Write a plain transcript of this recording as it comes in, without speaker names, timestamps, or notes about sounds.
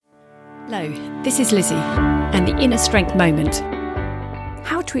Hello, this is Lizzie and the Inner Strength Moment.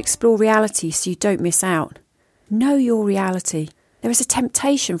 How to explore reality so you don't miss out. Know your reality. There is a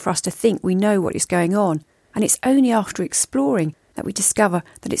temptation for us to think we know what is going on, and it's only after exploring that we discover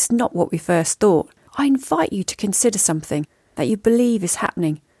that it's not what we first thought. I invite you to consider something that you believe is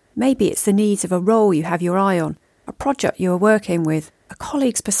happening. Maybe it's the needs of a role you have your eye on, a project you are working with, a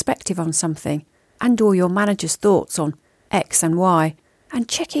colleague's perspective on something, and or your manager's thoughts on X and Y. And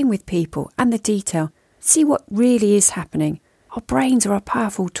check in with people and the detail. See what really is happening. Our brains are a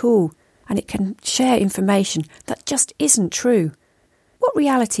powerful tool, and it can share information that just isn't true. What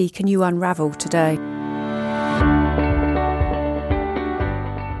reality can you unravel today?